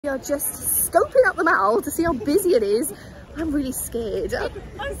We are just scoping out the mall to see how busy it is. I'm really scared. I'm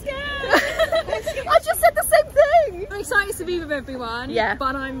scared. I just said the same thing. I'm excited to be with everyone. Yeah.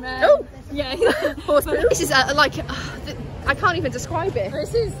 But I'm. Yeah. This is like I can't even describe it.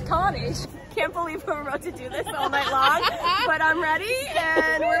 This is carnage. Can't believe we're about to do this all night long. But I'm ready,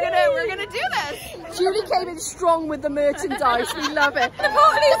 and we're gonna do this. Julie came in strong with the merchandise. We love it. The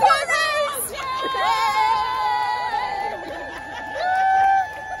party's winners!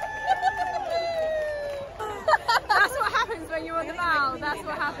 That's what happens when you're on the mall. That's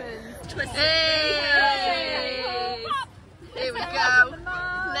what happens. Hey! Here we go.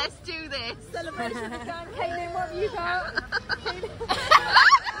 Let's do this. Celebrations are done. Caitlin, what have you got?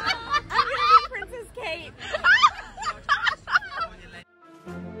 I'm gonna be Princess Kate.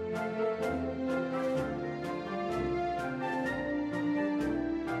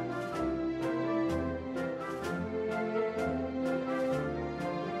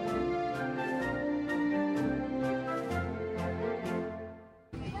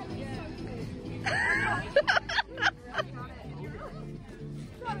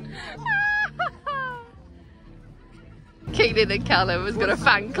 Caitlin and Callum has got a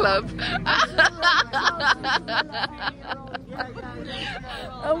fan club.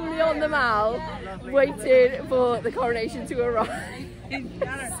 Only on the mall, waiting for the coronation to arrive.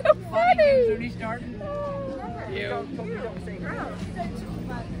 So funny! Yeah,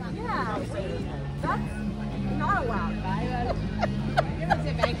 that's not a wow.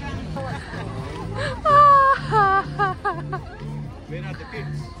 Where are the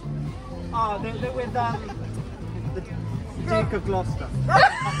kids? Oh, they're with the Duke of Gloucester.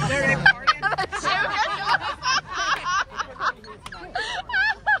 They're in party.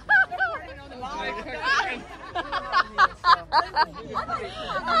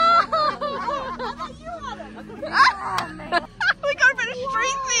 We got a bit of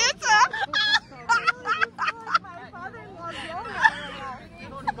street theatre.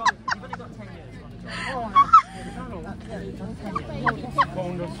 You've only got 10 years.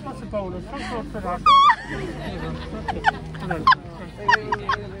 Bonus. What's a bonus? Thanks a lot for that.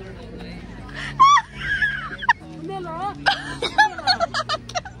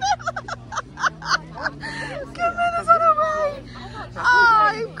 Camilla's on her way. Oh,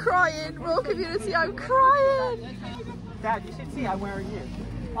 I'm crying. Royal community, I'm crying. Dad, you should see I'm wearing you.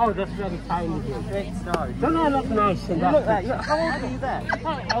 Oh, that's very kind of you. It's no. Don't I look nice in that? Look that. How old were you then?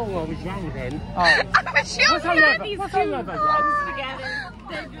 Oh, well, I was young then. Oh. I was young then. What's I never done? Together.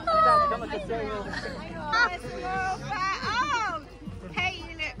 Hey,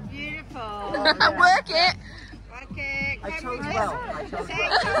 you look beautiful. Work it. Okay, I chose well. say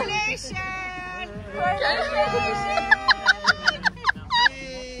coronation.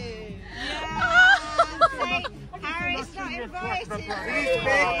 Harry's not invited.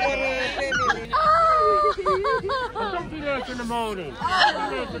 Don't be late in the morning.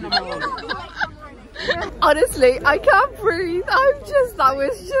 Honestly, I can't breathe. That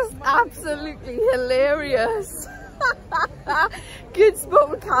was just absolutely hilarious. Good spot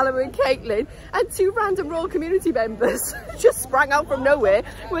with Callum and Caitlin, and two random Royal community members just sprang out from nowhere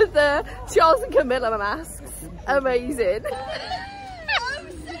with the Charles and Camilla masks. Amazing.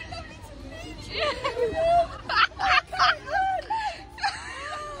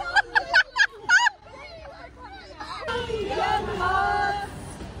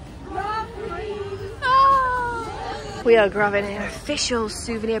 We are grabbing an official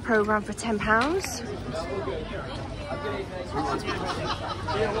souvenir program for £10.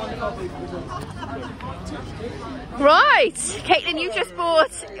 Right, Caitlin, you've just bought,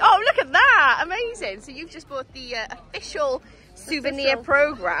 oh look at that, amazing. So you've just bought the official souvenir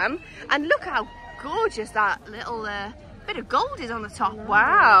program, and look how gorgeous that little bit of gold is on the top.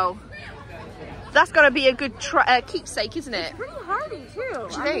 Wow. That's got to be a good keepsake, isn't it? It's pretty hardy too.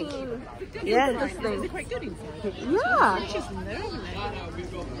 What do you think? Yeah. This thing. Is it quite good inside? Yeah.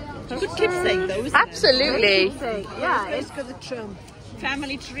 Good keepsake though, isn't Absolutely. Yeah, it? It's got the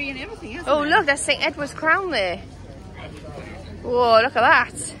family tree and everything, hasn't Oh it? look, there's St Edward's crown there. Whoa, look at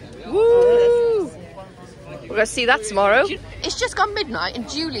that. Woo! We're going to see that tomorrow. It's just gone midnight and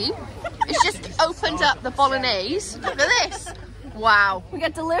Julie has just opened up the bolognese. Look at this. Wow. We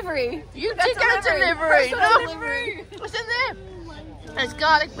got delivery. You did get a delivery. Delivery. What's in there? There's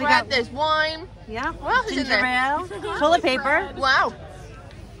garlic bread, there's wine. Yeah. What else is in there? Toilet paper. Wow.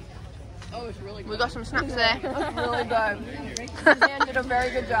 Oh, it's really good. We got some snacks there. That's really good. Suzanne did a very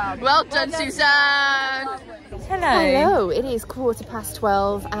good job. Well done, Suzanne. Hello. It is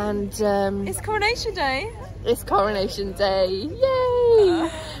 12:15 and It's coronation day. it's coronation day. Yay!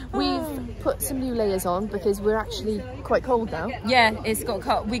 We've put some new layers on because we're actually quite cold now. Yeah, it's got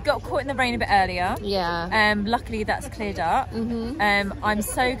caught. We got caught in the rain a bit earlier. Yeah. Luckily that's cleared up. I'm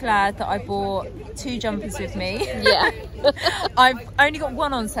so glad that I bought 2 jumpers with me. Yeah. I've only got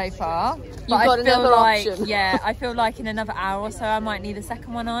one on so far. But You've got I feel another like, option. yeah, I feel like in another hour or so I might need a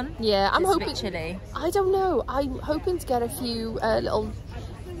second one on. Yeah, I'm hoping. It's a bit chilly. I don't know. I'm hoping to get a few little.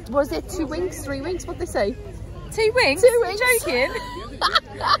 What is it? 2 winks, 3 winks? What they say? 2 winks? 2 winks. You're joking?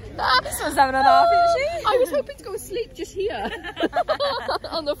 This one's 7.5 inches. I was hoping to go asleep just here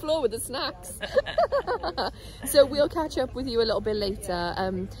on the floor with the snacks. So we'll catch up with you a little bit later.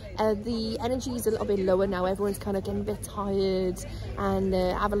 The energy is a little bit lower now. Everyone's kind of getting a bit tired and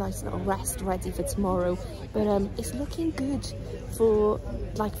have a nice little rest ready for tomorrow. But it's looking good for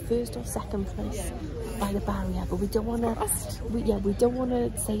like 1st or 2nd place by the barrier, but we don't want to. We don't want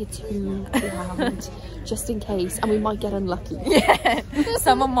to say it too loud, just in case, and we might get unlucky. Yeah,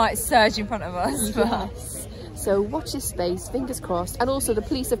 someone might surge in front of us. Yes. So watch this space, fingers crossed. And also the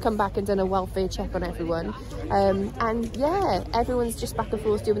police have come back and done a welfare check on everyone. And yeah, everyone's just back and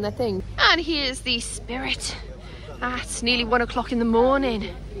forth doing their thing. And here's the spirit at nearly 1 o'clock in the morning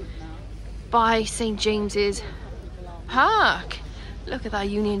by St. James's Park. Look at that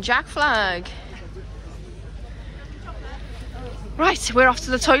Union Jack flag. Right, we're off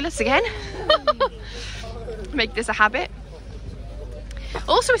to the toilets again. Make this a habit.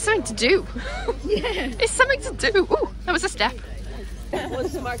 Also, it's something to do. Yeah. It's something to do. Ooh, that was a step.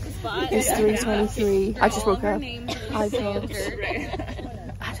 What's the marker spot? It's 3:23. I just woke up. I don't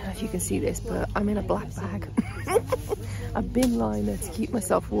know if you can see this, but I'm in a black bag. A bin liner to keep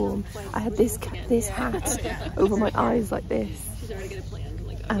myself warm. I had this hat over my eyes like this.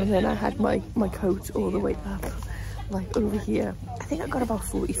 And then I had my coat all the way up, like over here. I think I got about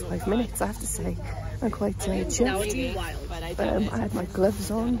 45 minutes, I have to say. I'm quite chuffed. I had my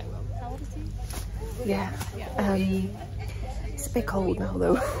gloves on. Yeah. It's a bit cold now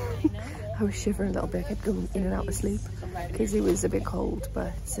though. I was shivering a little bit. I kept going in and out of sleep because it was a bit cold,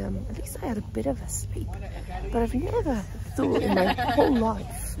 but at least I had a bit of a sleep. But I've never thought in my whole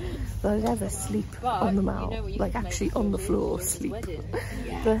life that I'd ever sleep on the mall, like actually on the floor sleep.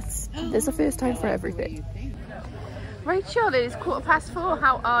 But there's a first time for everything. Rachel, it is 4:15.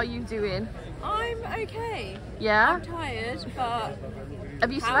 How are you doing? I'm okay. Yeah? I'm tired, but...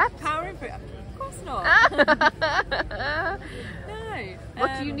 Have you slept? Powering through. Of course not. No.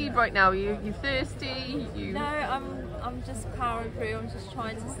 What do you need right now? You thirsty? No, I'm just powering through. I'm just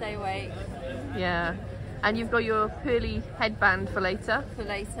trying to stay awake. Yeah. And you've got your pearly headband for later? For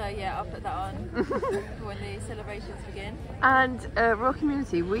later, yeah, I'll put that on for when the celebrations begin. And Royal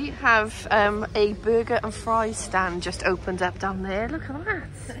Community, we have a burger and fries stand just opened up down there. Look at that.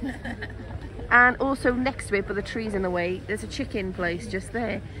 And also next to it, but the tree's in the way, there's a chicken place just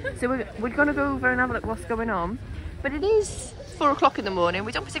there. So we're going to go over and have a look what's going on. But it is 4 o'clock in the morning.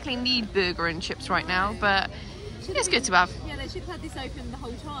 We don't particularly need burger and chips right now, but it's good to have. Yeah, they should have had this open the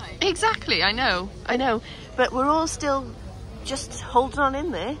whole time. Exactly, I know. But we're all still just holding on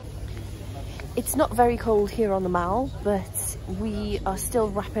in there. It's not very cold here on the Mall, but we are still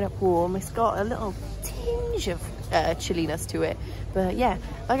wrapping up warm. It's got a little tinge of chilliness to it. But yeah,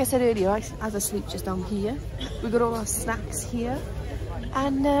 like I said earlier, I have a sleep just down here. We've got all our snacks here.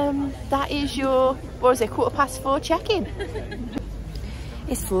 And that is your, 4:15 check-in.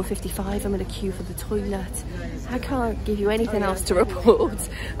 It's 4:55, I'm in a queue for the toilet. I can't give you anything else to report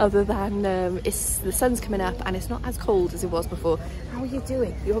other than the sun's coming up and it's not as cold as it was before. How are you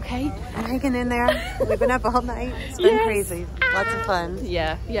doing? You okay? I'm hanging in there. We've been up all night. It's been crazy. Lots of fun.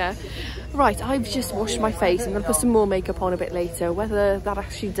 Yeah. Right, I've just washed my face. I'm going to put some more makeup on a bit later. Whether that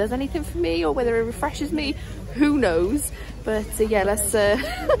actually does anything for me or whether it refreshes me, who knows? But yeah, let's... I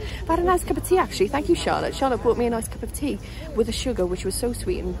had a nice cup of tea actually. Thank you, Charlotte. Charlotte brought me a nice cup of tea with a sugar, which was so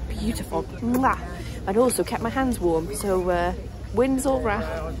sweet and beautiful. Mwah! And also kept my hands warm. So, wins all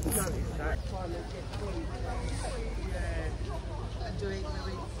round.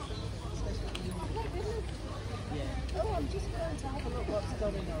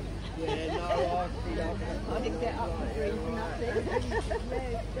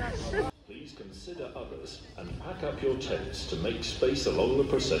 Please consider others and pack up your tents to make space along the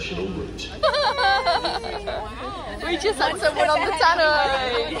processional route. We just had someone on the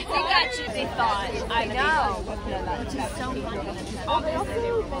tannoy. We actually thought, I know. Which is so funny. They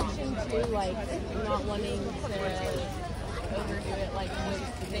also mentioned too, like, not wanting to overdo it, like, with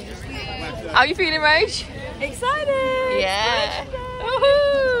the How are you feeling, Rach? Excited! Yeah.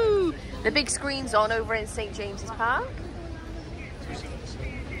 Woohoo! The big screen's on over in St. James's Park.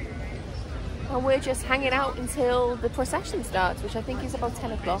 And we're just hanging out until the procession starts, which I think is about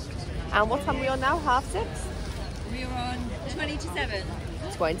 10 o'clock. And what time are we on now? 6:30? We are on 20 to 7.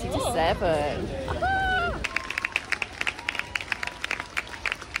 20 to 7.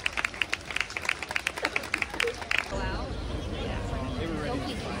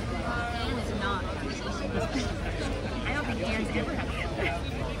 I don't think hands ever have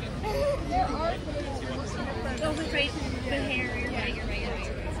hands. Oh, the face, the hair, you're right.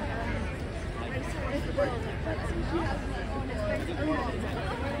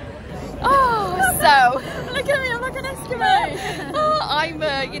 Oh, so Look at me, I'm like an Eskimo. I'm,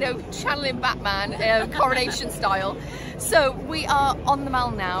 you know, channeling Batman, coronation style. So we are on the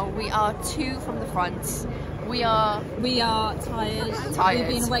Mall now. We are 2 from the front. We are tired. We've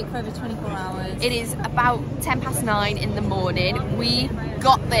been awake for over 24 hours. It is about 9:10 in the morning. We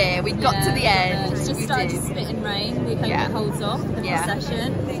got there. We got to the end. It's just We started to did. spit and rain. We hope it holds off the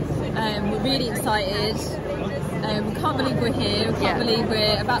procession. We're really excited. We can't believe we're here. We can't believe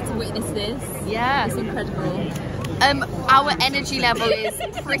we're about to witness this. Yeah. It's incredible. Our energy level is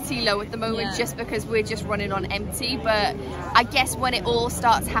pretty low at the moment just because we're just running on empty, but I guess when it all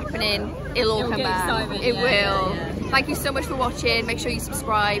starts happening, it'll all come back. It will. Thank you so much for watching. Make sure you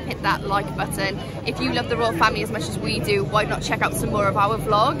subscribe, hit that like button. If you love the royal family as much as we do, why not check out some more of our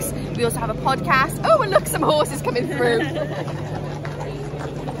vlogs? We also have a podcast. Oh, and look, some horses coming through.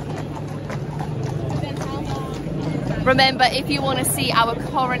 Remember, if you want to see our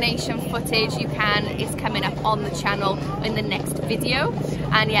coronation footage, you can. It's coming up on the channel in the next video.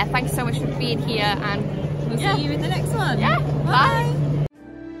 And yeah, thanks so much for being here, and we'll see you in the next one. Yeah, bye.